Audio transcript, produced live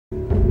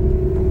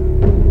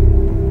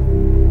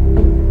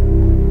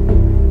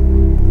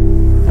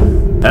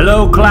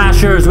Hello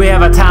Clashers, we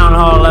have a Town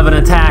Hall 11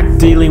 attack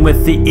dealing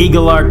with the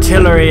Eagle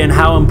Artillery and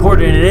how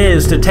important it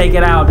is to take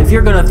it out. If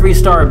you're going to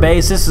 3-star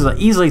base, this is an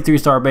easily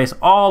 3-star base.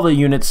 All the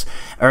units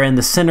are in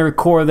the center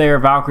core there.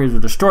 Valkyries will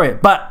destroy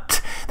it.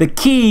 But the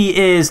key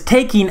is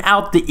taking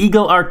out the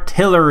Eagle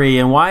Artillery.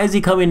 And why is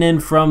he coming in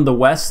from the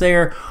west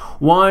there?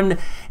 One,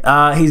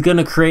 he's going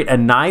to create a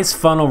nice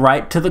funnel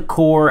right to the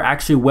core.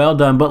 Actually, well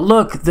done. But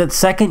look, that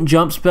second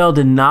jump spell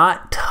did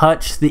not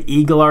touch the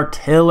Eagle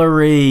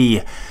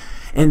Artillery.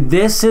 And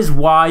this is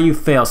why you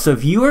fail. So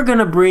if you are going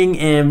to bring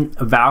in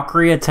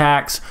Valkyrie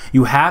attacks,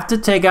 you have to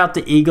take out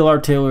the Eagle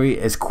Artillery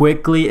as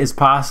quickly as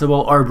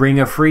possible or bring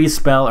a free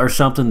spell or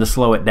something to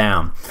slow it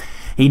down.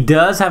 He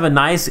does have a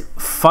nice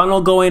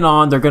funnel going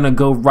on. They're going to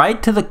go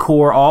right to the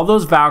core, all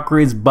those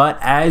Valkyries, but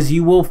as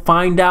you will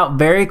find out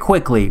very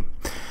quickly,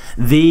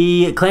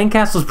 the Clan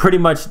Castle is pretty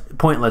much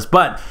pointless.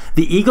 But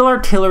the Eagle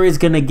Artillery is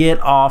going to get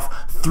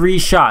off 3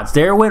 shots.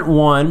 There went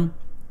 1.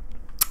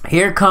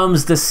 Here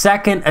comes the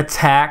second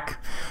attack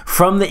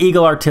from the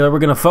Eagle Artillery. We're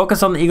going to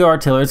focus on the Eagle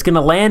Artillery. It's going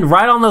to land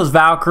right on those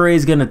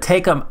Valkyries, going to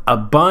take them a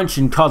bunch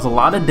and cause a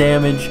lot of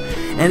damage.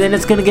 And then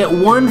it's going to get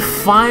one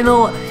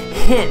final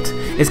hit.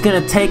 It's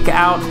going to take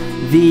out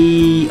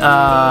the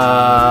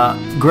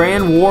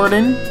Grand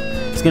Warden.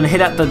 It's going to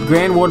hit out the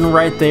Grand Warden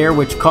right there,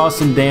 which caused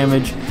some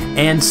damage.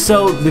 And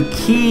so the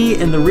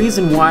key and the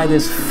reason why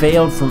this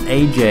failed from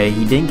AJ,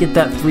 he didn't get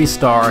that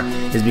 3-star,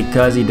 is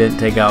because he didn't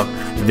take out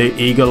the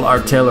Eagle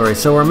Artillery.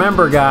 So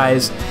remember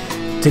guys,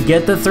 to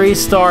get the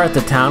 3-star at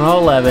the Town Hall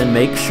 11,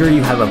 make sure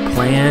you have a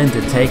plan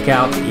to take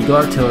out the Eagle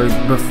Artillery,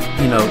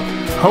 you know,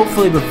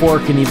 hopefully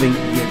before it can even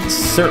get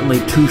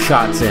certainly 2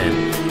 shots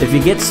in. If he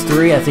gets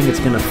 3, I think it's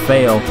going to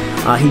fail.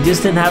 He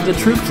just didn't have the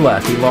troops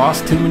left. He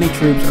lost too many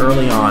troops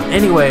early on.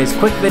 Anyways,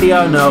 quick video,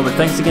 I know, but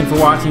thanks again for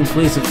watching.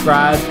 Please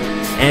subscribe.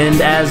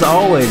 And as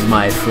always,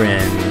 my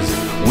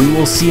friends, we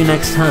will see you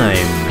next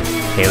time.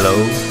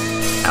 Hello.